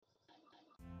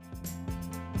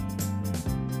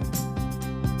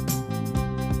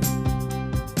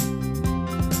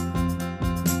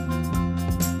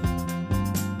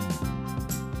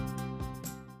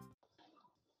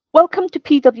to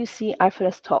PwC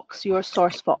IFRS Talks, your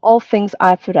source for all things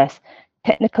IFRS,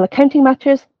 technical accounting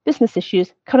matters, business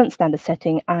issues, current standard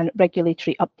setting, and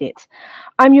regulatory updates.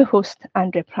 I'm your host,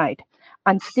 Andrea Pride,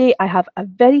 and today I have a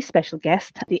very special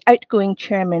guest, the outgoing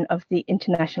chairman of the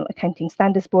International Accounting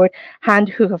Standards Board, Hans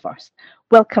Hogevorst.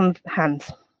 Welcome,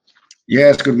 Hans.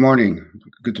 Yes, good morning.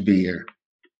 Good to be here.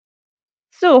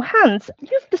 So, Hans,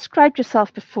 you've described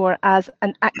yourself before as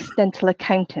an accidental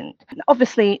accountant.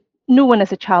 Obviously, no one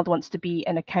as a child wants to be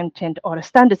an accountant or a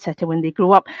standard setter when they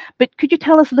grow up, but could you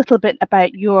tell us a little bit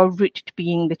about your route to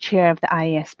being the chair of the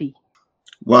IASB?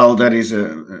 Well, that is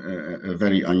a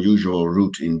very unusual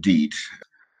route indeed.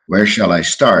 Where shall I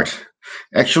start?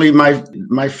 Actually,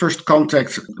 my first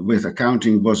contact with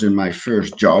accounting was in my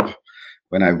first job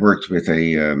when I worked with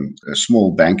a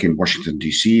small bank in Washington,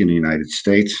 D.C. in the United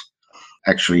States.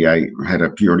 Actually, I had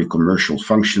a purely commercial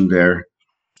function there,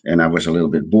 and I was a little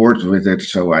bit bored with it.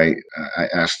 So I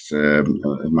asked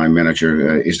my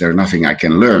manager, is there nothing I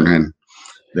can learn? And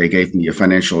they gave me a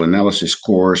financial analysis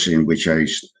course in which I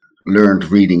learned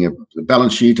reading a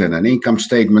balance sheet and an income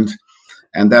statement.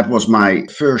 And that was my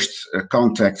first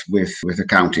contact with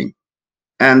accounting.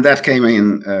 And that came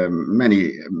in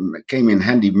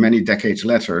handy many decades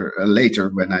later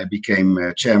when I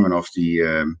became chairman of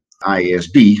the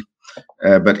IASB.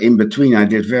 But in between, I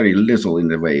did very little in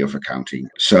the way of accounting.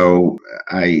 So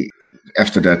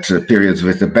after that period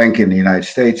with the bank in the United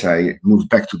States, I moved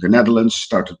back to the Netherlands,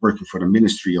 started working for the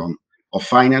Ministry of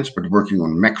Finance, but working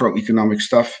on macroeconomic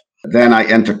stuff. Then I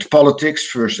entered politics,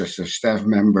 first as a staff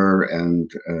member and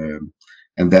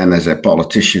then as a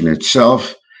politician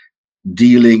itself,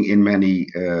 dealing in many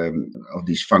of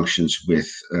these functions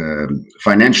with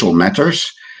financial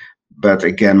matters, but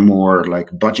again, more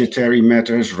like budgetary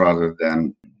matters rather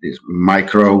than these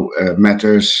micro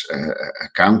matters,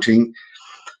 accounting.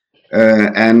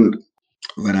 And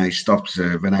when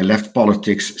I left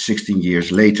politics 16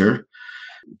 years later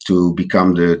to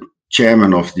become the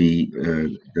chairman of the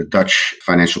Dutch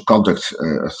Financial Conduct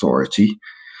Authority,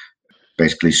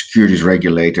 basically securities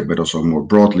regulator, but also more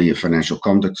broadly a financial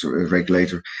conduct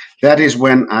regulator. That is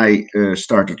when I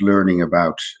started learning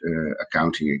about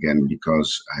accounting again,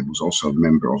 because I was also a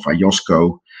member of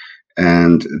IOSCO.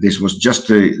 And this was just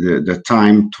the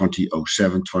time,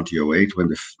 2007, 2008, when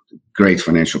the great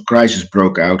financial crisis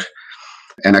broke out.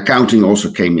 And accounting also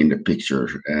came in the picture,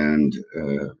 and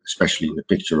especially in the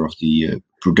picture of the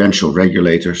prudential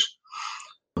regulators,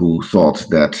 who thought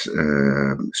that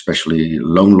especially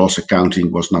loan loss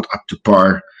accounting was not up to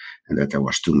par and that there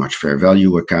was too much fair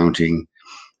value accounting.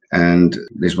 And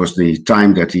this was the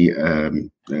time that the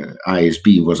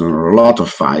IASB was under a lot of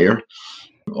fire,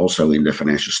 also in the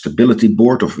Financial Stability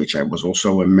Board, of which I was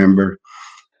also a member.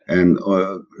 And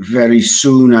very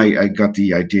soon I got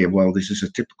the idea, well, this is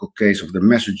a typical case of the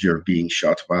messenger being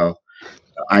shot, while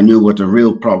I knew what the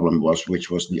real problem was,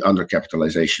 which was the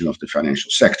undercapitalization of the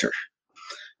financial sector.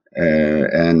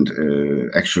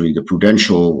 Actually, the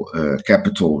prudential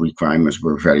capital requirements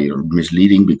were very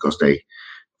misleading, because they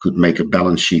could make a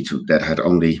balance sheet that had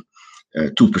only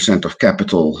 2% of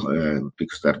capital,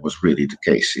 because that was really the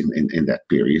case in that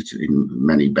period in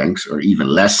many banks, or even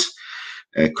less,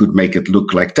 could make it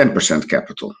look like 10%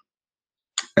 capital.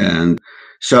 And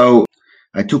so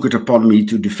I took it upon me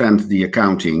to defend the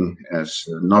accounting as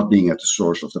not being at the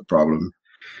source of the problem.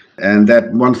 And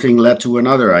that one thing led to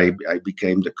another. I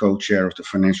became the co-chair of the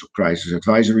Financial Crisis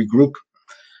Advisory Group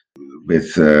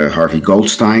with Harvey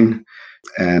Goldstein.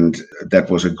 And that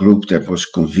was a group that was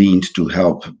convened to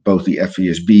help both the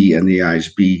FASB and the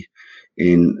IASB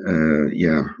in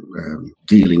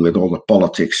dealing with all the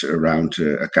politics around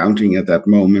accounting at that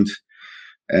moment.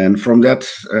 And from that,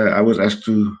 I was asked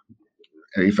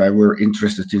if I were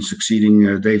interested in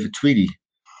succeeding David Tweedy.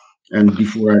 And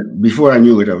before I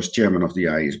knew it, I was chairman of the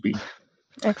IASB.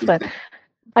 Excellent.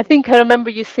 I think I remember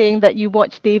you saying that you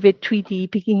watched David Tweedy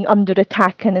being under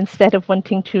attack, and instead of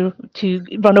wanting to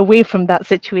run away from that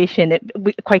situation, it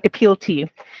quite appealed to you.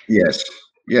 Yes.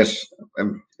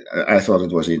 I thought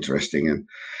it was interesting. And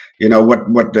you know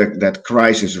what that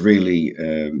crisis really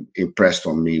impressed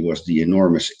on me was the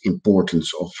enormous importance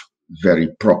of very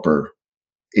proper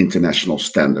international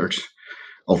standards,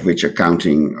 of which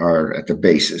accounting are at the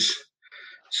basis.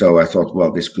 So I thought,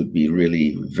 well, this could be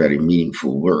really very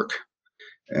meaningful work.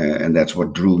 And that's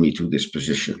what drew me to this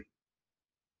position.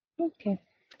 Okay.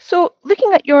 So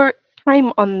looking at your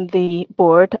time on the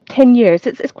board, 10 years,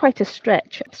 it's quite a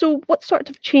stretch. So what sort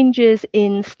of changes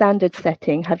in standard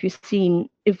setting have you seen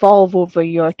evolve over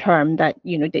your term that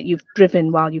you've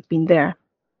driven while you've been there?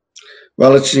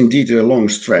 Well, it's indeed a long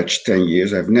stretch, 10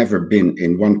 years. I've never been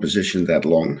in one position that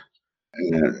long.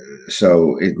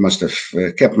 So it must have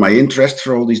kept my interest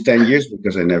for all these 10 years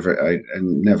because I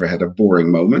never had a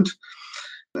boring moment.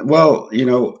 Well,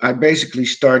 I basically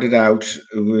started out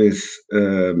with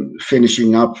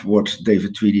finishing up what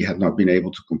David Tweedy had not been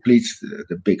able to complete,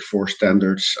 the Big Four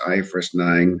standards, IFRS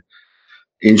 9,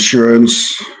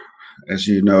 insurance, as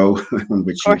you know, on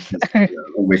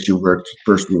which you worked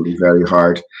personally very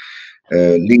hard,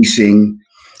 leasing,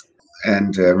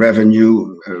 and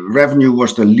revenue. Revenue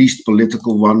was the least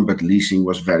political one, but leasing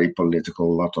was very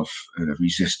political, a lot of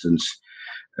resistance.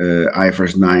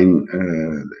 IFRS 9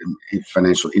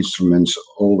 financial instruments,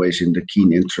 always in the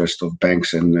keen interest of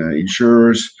banks and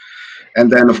insurers.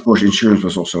 And then, of course, insurance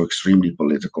was also extremely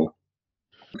political.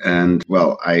 And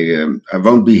well, I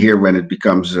won't be here when it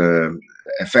becomes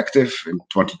effective in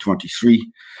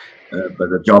 2023, but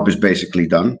the job is basically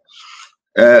done.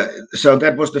 So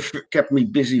that was kept me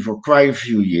busy for quite a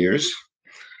few years.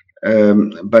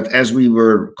 But as we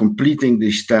were completing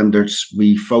these standards,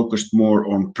 we focused more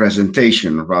on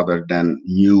presentation rather than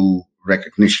new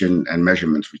recognition and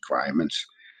measurement requirements.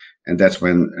 And that's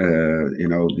when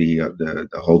the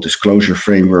whole disclosure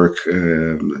framework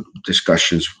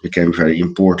discussions became very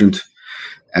important,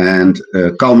 and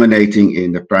culminating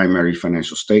in the primary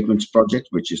financial statements project,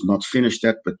 which is not finished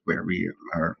yet, but where we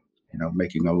are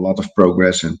making a lot of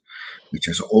progress, and which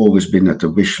has always been on the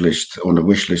wish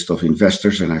list of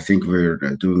investors. And I think we're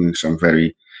doing some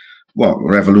very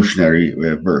revolutionary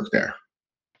work there.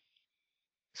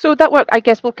 So that work, I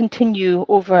guess, will continue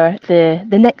over the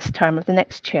next term of the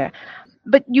next chair.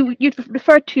 But you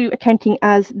referred to accounting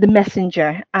as the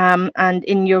messenger, and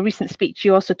in your recent speech,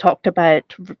 you also talked about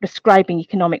describing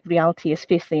economic reality as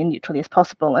faithfully and neutrally as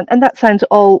possible. And that sounds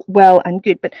all well and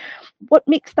good, but what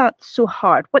makes that so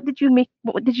hard? What did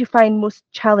you find most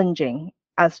challenging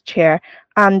as chair?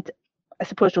 And I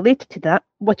suppose related to that,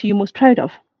 what are you most proud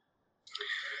of?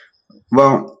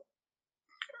 Well,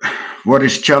 what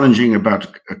is challenging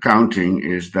about accounting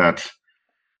is that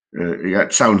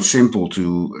it sounds simple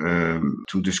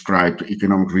to describe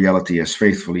economic reality as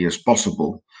faithfully as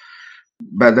possible,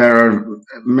 but there are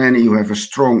many who have a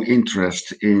strong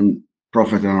interest in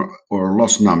profit or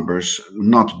loss numbers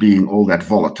not being all that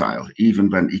volatile, even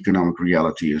when economic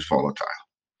reality is volatile.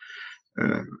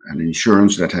 And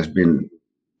insurance, that has been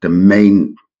the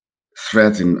main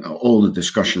thread in all the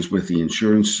discussions with the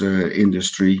insurance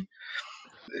industry.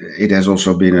 It has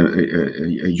also been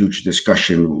a huge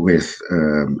discussion with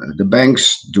the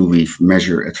banks. Do we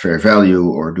measure at fair value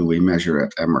or do we measure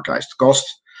at amortized cost?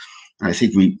 I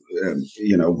think we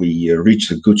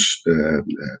reached a good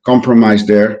compromise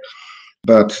there.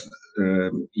 But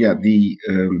the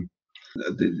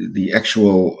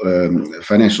actual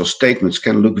financial statements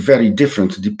can look very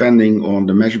different depending on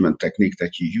the measurement technique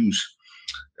that you use.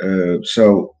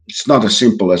 So it's not as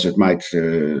simple as it might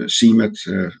seem at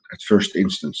first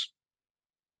instance.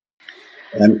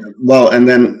 And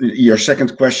then your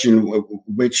second question,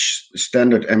 which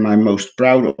standard am I most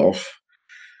proud of?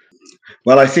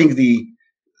 Well, I think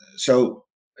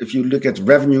if you look at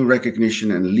revenue recognition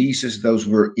and leases, those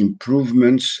were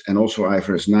improvements, and also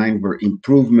IFRS 9 were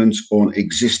improvements on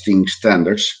existing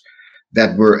standards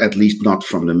that were at least not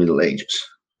from the Middle Ages,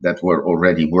 that were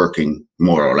already working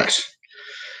more or less.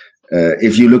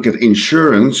 If you look at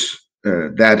insurance,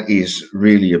 that is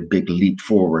really a big leap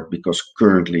forward, because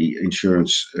currently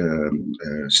insurance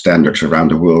standards around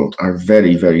the world are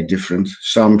very, very different.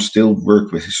 Some still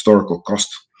work with historical cost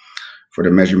for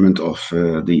the measurement of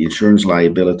the insurance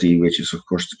liability, which is of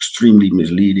course extremely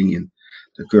misleading in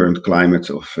the current climate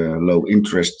of low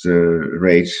interest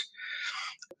rates.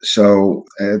 So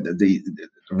the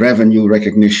revenue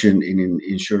recognition in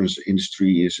insurance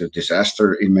industry is a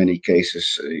disaster in many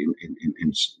cases.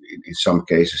 In some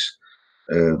cases,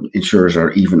 insurers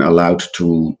are even allowed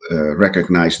to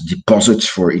recognize deposits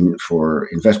for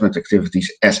investment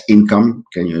activities as income.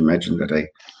 Can you imagine that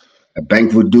a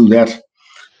bank would do that?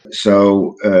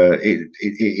 So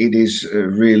it is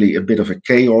really a bit of a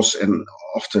chaos, and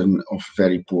often of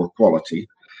very poor quality,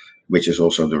 which is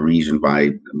also the reason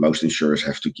why most insurers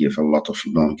have to give a lot of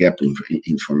non-GAAP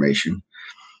information.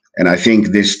 And I think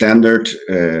this standard,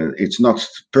 it's not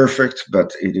perfect,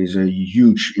 but it is a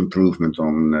huge improvement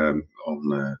on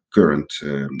current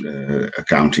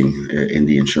accounting in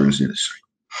the insurance industry.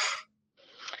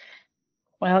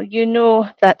 Well, you know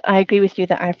that I agree with you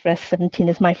that IFRS 17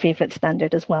 is my favorite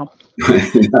standard as well. I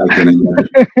can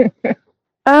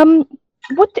imagine.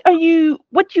 What do you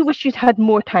wish you'd had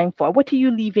more time for? What are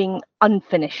you leaving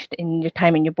unfinished in your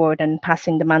time on your board and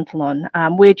passing the mantle on?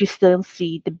 Where do you still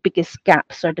see the biggest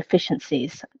gaps or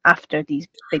deficiencies after these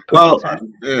big Well, projects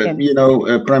are in?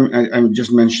 I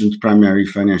just mentioned primary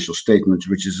financial statements,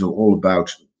 which is all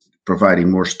about providing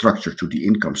more structure to the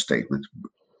income statement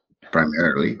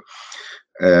primarily.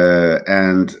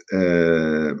 And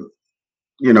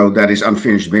that is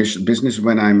unfinished business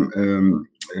when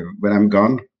I'm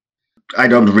gone. I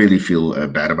don't really feel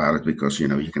bad about it because you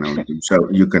can only do so.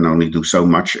 You can only do so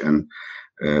much, and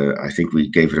I think we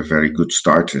gave it a very good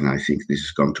start, and I think this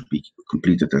is going to be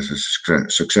completed as a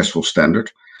successful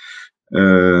standard.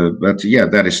 But yeah,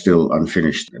 that is still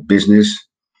unfinished business.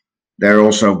 There are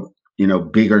also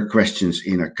bigger questions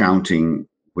in accounting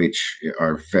which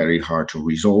are very hard to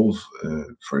resolve.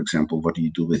 For example, what do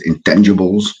you do with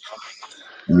intangibles?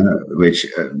 Which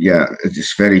it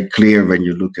is very clear when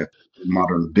you look at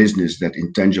modern business that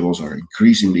intangibles are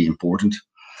increasingly important,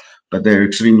 but they're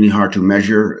extremely hard to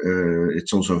measure.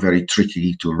 It's also very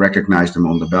tricky to recognize them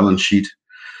on the balance sheet.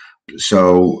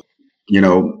 So,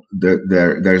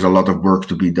 there's a lot of work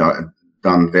to be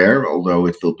done there, although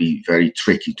it will be very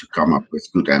tricky to come up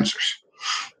with good answers.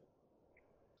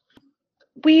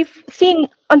 We've seen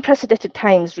unprecedented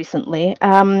times recently,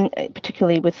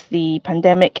 particularly with the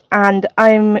pandemic, and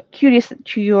I'm curious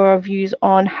to your views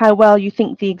on how well you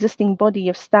think the existing body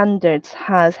of standards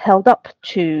has held up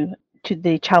to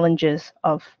the challenges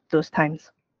of those times.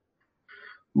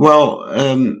 Well,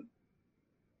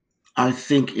 I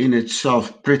think in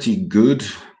itself pretty good,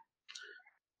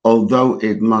 although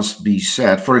it must be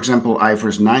said, for example,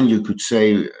 IFRS 9, you could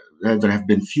say there have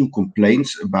been few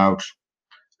complaints about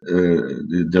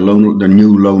the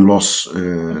new loan loss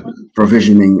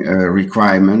provisioning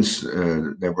requirements.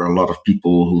 There were a lot of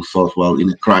people who thought, well, in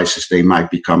a crisis they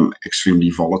might become extremely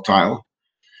volatile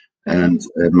and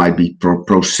might be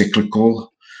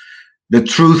pro-cyclical. The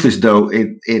truth is, though,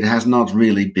 it has not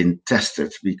really been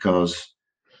tested because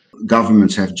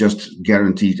governments have just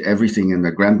guaranteed everything in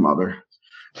their grandmother.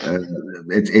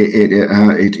 It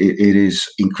is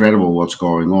incredible what's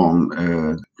going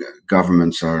on.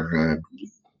 Governments are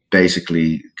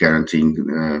basically guaranteeing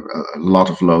a lot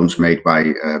of loans made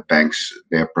by banks.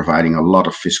 They're providing a lot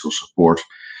of fiscal support,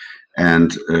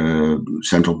 and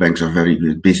central banks are very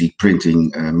busy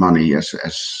printing money as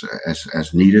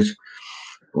needed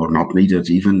or not needed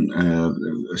even.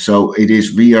 So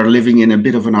we are living in a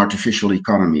bit of an artificial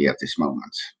economy at this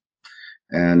moment,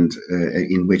 and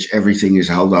in which everything is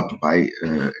held up by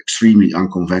extremely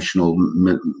unconventional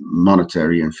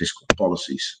monetary and fiscal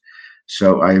policies.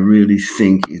 So I really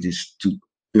think it is too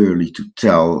early to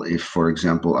tell if, for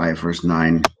example, IFRS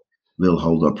 9 will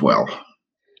hold up well.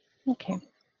 Okay.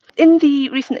 In the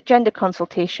recent agenda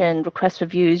consultation request for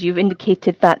views, you've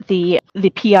indicated that the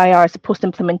PIRs, the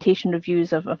post-implementation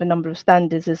reviews of a number of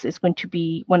standards, is going to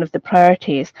be one of the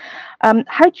priorities.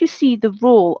 How do you see the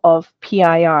role of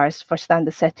PIRs for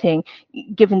standard setting,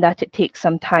 given that it takes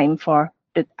some time for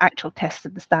the actual test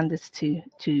of the standards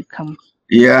to come?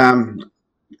 Yeah,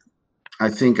 I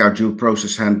think our due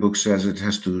process handbook says it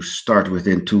has to start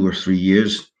within 2 or 3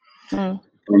 years.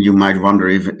 You might wonder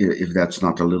if that's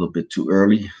not a little bit too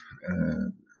early.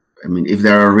 I mean, if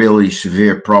there are really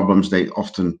severe problems, they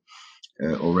often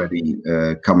already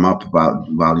come up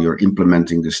while you're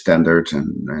implementing the standard,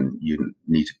 and you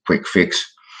need a quick fix.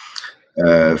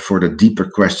 For the deeper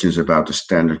questions about the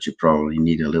standard, you probably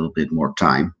need a little bit more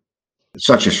time,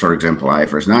 such as, for example,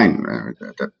 IFRS 9.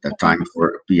 That time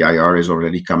for PIR is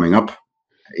already coming up.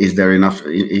 Is there enough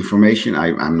information?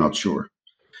 I'm not sure.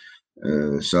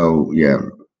 So yeah,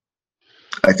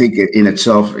 I think in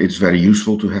itself it's very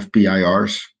useful to have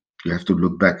PIRs. You have to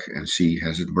look back and see,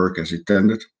 has it worked as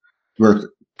intended?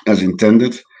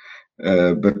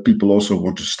 But people also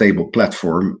want a stable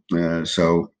platform.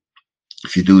 So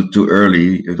if you do it too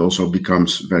early, it also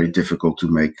becomes very difficult to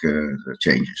make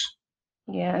changes.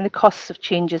 Yeah, and the costs of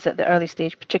changes at the early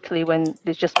stage, particularly when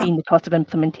there's just been the cost of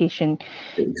implementation,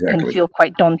 can feel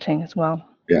quite daunting as well.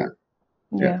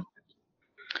 Yeah.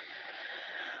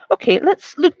 Okay,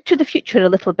 let's look to the future a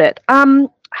little bit.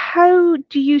 How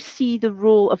do you see the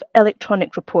role of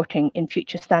electronic reporting in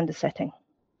future standard setting?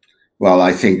 Well,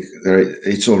 I think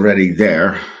it's already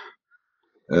there.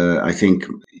 I think,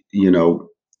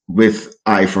 with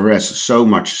IFRS, so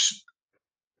much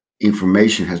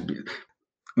information has been,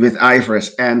 with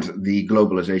IFRS and the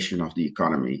globalization of the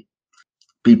economy,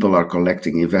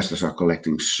 investors are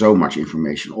collecting so much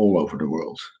information all over the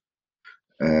world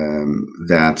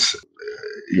that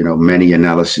many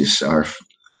analyses are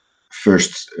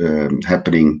first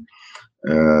happening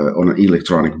on an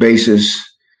electronic basis.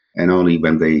 And only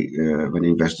when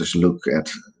investors look at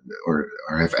or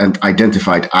have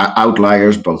identified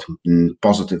outliers, both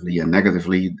positively and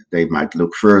negatively, they might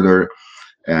look further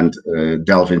and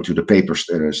delve into the paper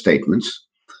statements.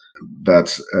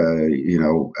 But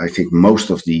I think most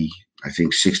of I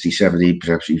think 60, 70,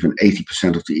 perhaps even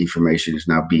 80% of the information is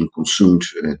now being consumed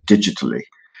digitally.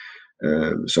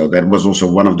 So that was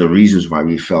also one of the reasons why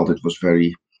we felt it was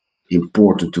very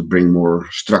important to bring more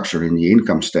structure in the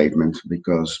income statement,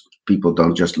 because people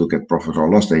don't just look at profit or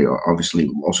loss. They obviously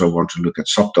also want to look at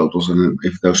subtotals. And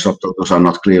if those subtotals are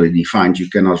not clearly defined, you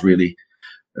cannot really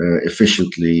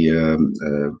efficiently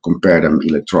compare them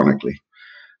electronically.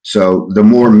 So the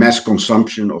more mass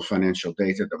consumption of financial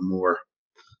data, the more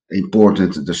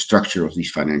important the structure of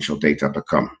these financial data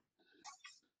become.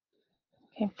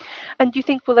 Okay. And do you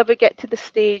think we'll ever get to the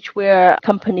stage where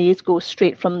companies go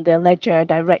straight from their ledger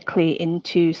directly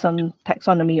into some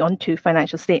taxonomy onto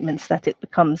financial statements, that it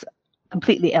becomes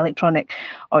completely electronic,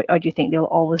 or do you think there'll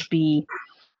always be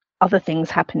other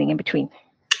things happening in between?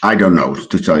 I don't know,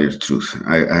 to tell you the truth.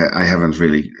 I haven't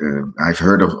really. I've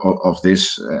heard of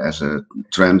this as a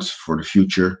trend for the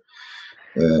future.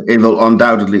 It will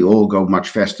undoubtedly all go much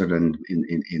faster than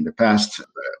in the past,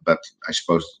 but I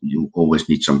suppose you always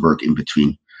need some work in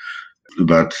between.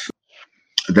 But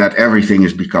that everything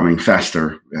is becoming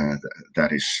faster,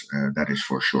 that is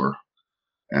for sure,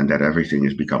 and that everything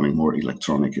is becoming more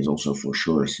electronic is also for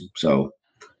sure. So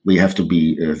we have to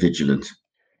be vigilant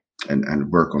and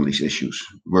work on these issues,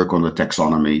 work on the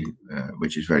taxonomy,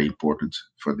 which is very important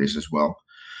for this as well.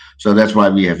 So that's why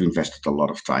we have invested a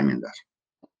lot of time in that.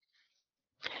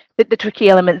 The tricky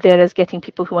element there is getting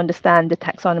people who understand the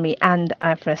taxonomy and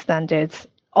IFRS standards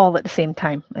all at the same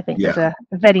time. I think there's a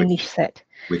very niche set.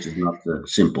 Which is not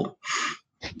simple.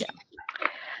 Yeah.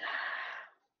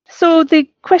 So the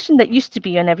question that used to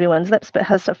be on everyone's lips but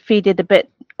has sort of faded a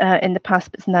bit in the past,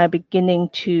 but is now beginning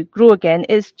to grow again,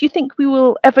 is: do you think we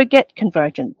will ever get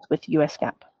convergence with US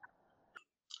GAAP?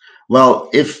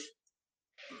 Well,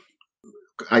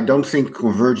 I don't think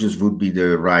convergence would be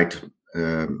the right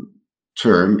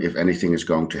term if anything is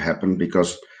going to happen,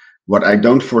 because what I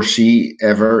don't foresee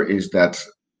ever is that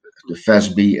the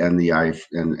FASB and the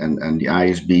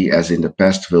IASB, as in the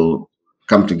past, will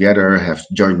come together, have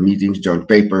joint meetings, joint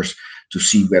papers to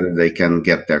see whether they can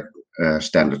get their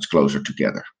standards closer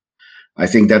together. I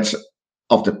think that's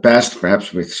of the past,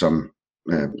 perhaps with some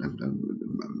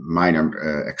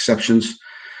minor exceptions.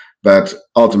 But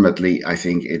ultimately, I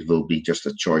think it will be just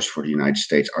a choice for the United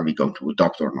States. Are we going to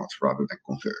adopt or not, rather than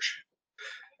converge?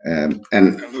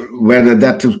 And whether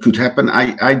that could happen,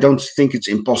 I don't think it's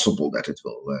impossible that it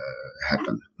will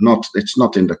happen. It's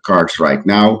not in the cards right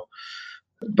now.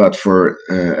 But for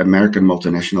American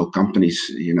multinational companies,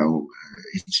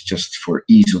 it's just for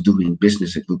ease of doing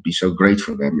business. It would be so great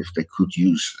for them if they could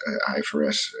use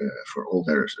IFRS for all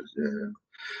their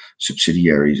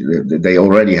subsidiaries. They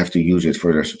already have to use it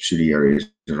for their subsidiaries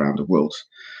around the world.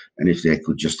 And if they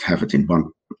could just have it in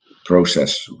one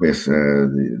process with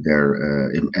their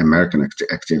American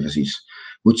activities,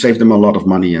 would save them a lot of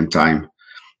money and time.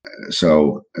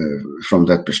 So from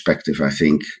that perspective, I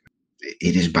think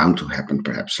it is bound to happen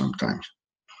perhaps sometimes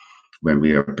when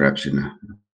we are perhaps in a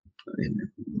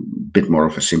bit more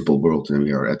of a simple world than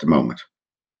we are at the moment.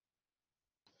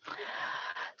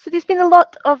 So there's been a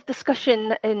lot of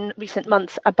discussion in recent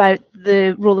months about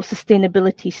the role of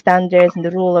sustainability standards and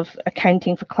the role of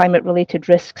accounting for climate-related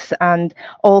risks and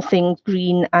all things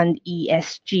green and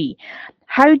ESG.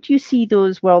 How do you see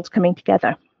those worlds coming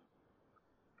together?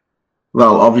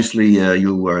 Well, obviously,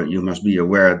 you must be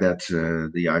aware that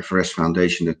the IFRS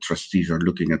Foundation, the trustees, are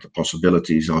looking at the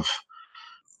possibilities of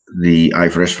the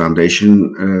IFRS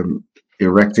Foundation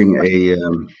erecting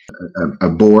a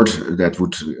board that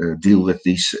would deal with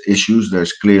these issues.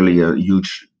 There's clearly a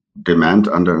huge demand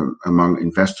among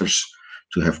investors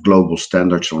to have global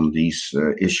standards on these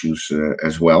issues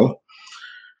as well.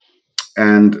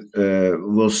 And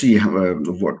we'll see how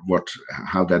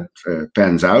that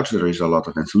pans out. There is a lot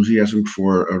of enthusiasm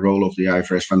for a role of the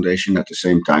IFRS Foundation. At the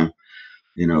same time,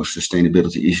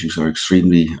 sustainability issues are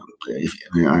extremely.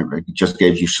 I just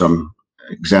gave you some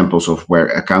examples of where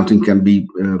accounting can be,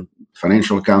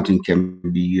 financial accounting can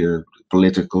be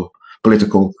political.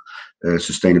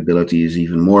 Sustainability is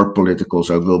even more political,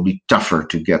 so it will be tougher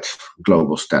to get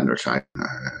global standards,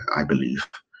 I believe,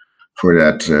 for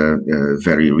that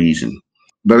very reason.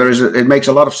 But it makes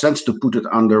a lot of sense to put it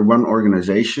under one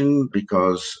organization,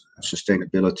 because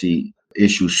sustainability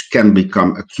issues can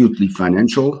become acutely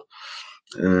financial.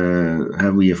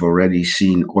 We have already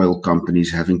seen oil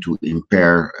companies having to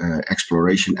impair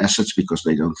exploration assets because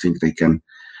they don't think they can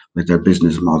with their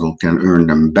business model can earn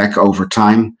them back over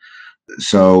time.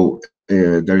 So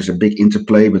there's a big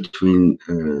interplay between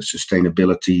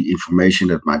sustainability information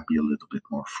that might be a little bit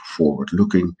more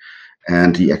forward-looking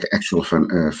and the actual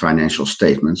financial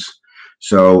statements.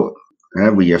 So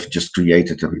we have just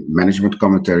created a management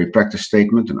commentary practice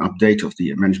statement, an update of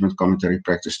the management commentary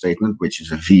practice statement, which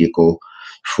is a vehicle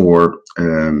for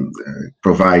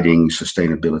providing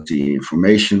sustainability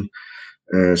information.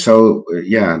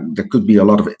 There could be a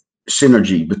lot of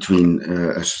synergy between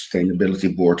a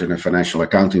sustainability board and a financial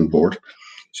accounting board.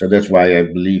 So that's why I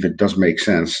believe it does make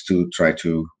sense to try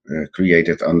to create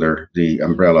it under the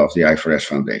umbrella of the IFRS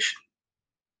Foundation.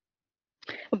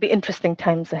 It'll be interesting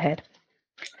times ahead.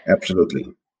 Absolutely.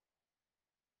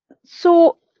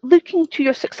 So looking to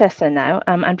your successor now,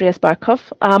 Andreas Barkov,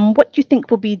 what do you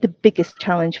think will be the biggest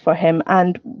challenge for him,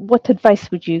 and what advice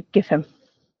would you give him?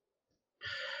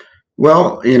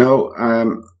 Well,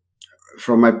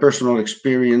 from my personal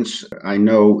experience, I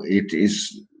know it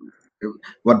is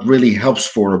what really helps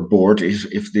for a board is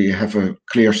if they have a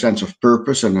clear sense of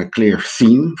purpose and a clear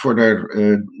theme for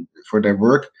their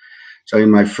work. So in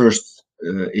my first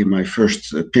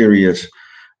period,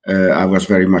 I was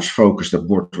very much focused. The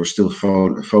board was still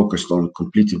focused on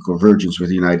completing convergence with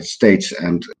the United States,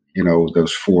 and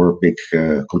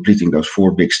completing those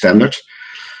four big standards.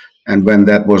 And when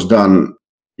that was done,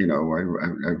 I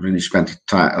really spent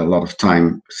a lot of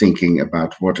time thinking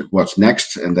about what's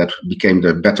next, and that became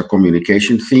the better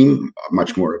communication theme,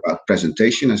 much more about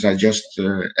presentation, as I just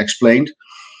explained.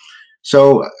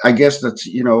 So I guess that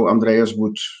Andreas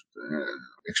would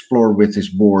explore with his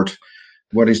board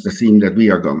what is the theme that we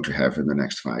are going to have in the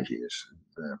next 5 years.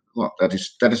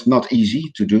 That is not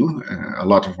easy to do. A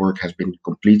lot of work has been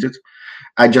completed.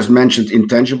 I just mentioned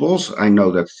intangibles. I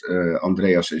know that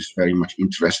Andreas is very much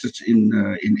interested in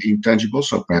intangibles,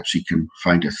 so perhaps he can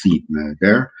find a theme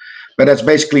there. But that's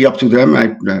basically up to them. I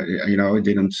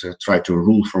didn't try to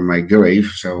rule from my grave,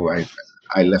 so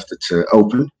I left it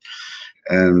open,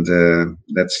 and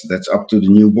that's up to the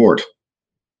new board.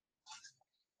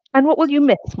 And what will you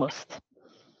miss most?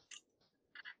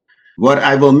 What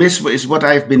I will miss is what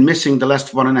I've been missing the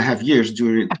last 1.5 years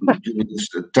during this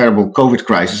terrible COVID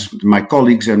crisis. My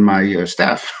colleagues and my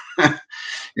staff.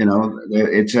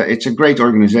 It's a great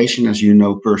organization, as you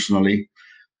know personally.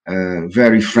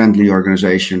 Very friendly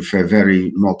organization,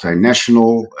 very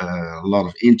multinational. A lot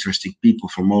of interesting people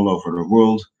from all over the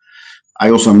world. I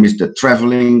also miss the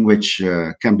traveling, which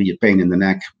can be a pain in the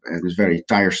neck and is very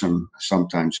tiresome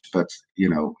sometimes, but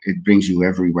it brings you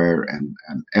everywhere, and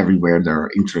everywhere there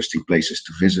are interesting places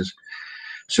to visit.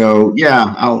 So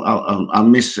yeah, I'll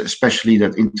miss especially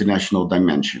that international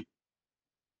dimension.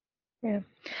 Yeah.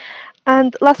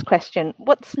 And last question,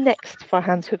 what's next for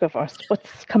Hans Hoogervorst?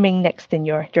 What's coming next in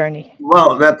your journey?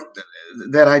 Well,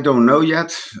 that I don't know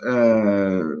yet.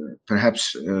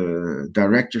 Perhaps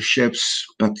directorships,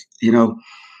 but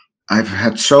I've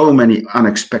had so many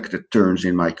unexpected turns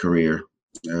in my career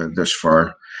thus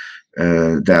far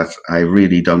that I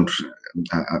really don't.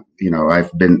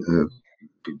 I've been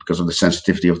because of the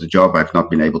sensitivity of the job, I've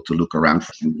not been able to look around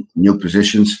for new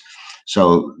positions.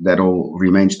 So that all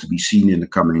remains to be seen in the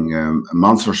coming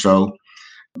month or so.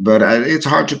 But it's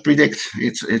hard to predict.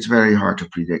 It's very hard to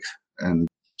predict, and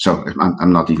so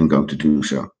I'm not even going to do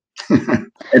so.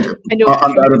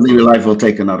 Undoubtedly, life will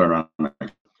take another run.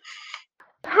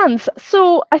 Hans,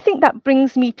 so I think that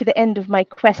brings me to the end of my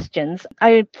questions.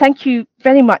 I thank you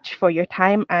very much for your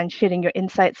time and sharing your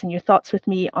insights and your thoughts with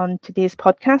me on today's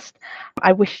podcast.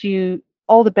 I wish you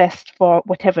all the best for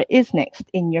whatever is next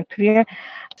in your career.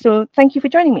 So thank you for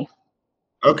joining me.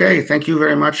 Okay, thank you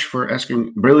very much for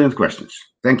asking brilliant questions.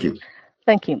 Thank you.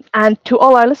 Thank you. And to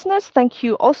all our listeners, thank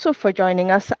you also for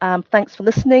joining us. Thanks for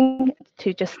listening.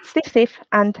 To just stay safe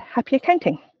and happy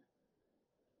accounting.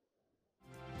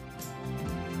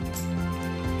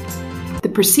 The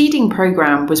preceding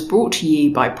programme was brought to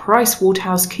you by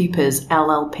PricewaterhouseCoopers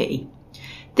LLP.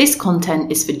 This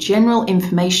content is for general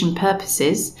information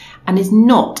purposes and is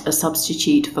not a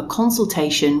substitute for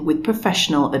consultation with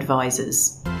professional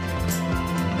advisors.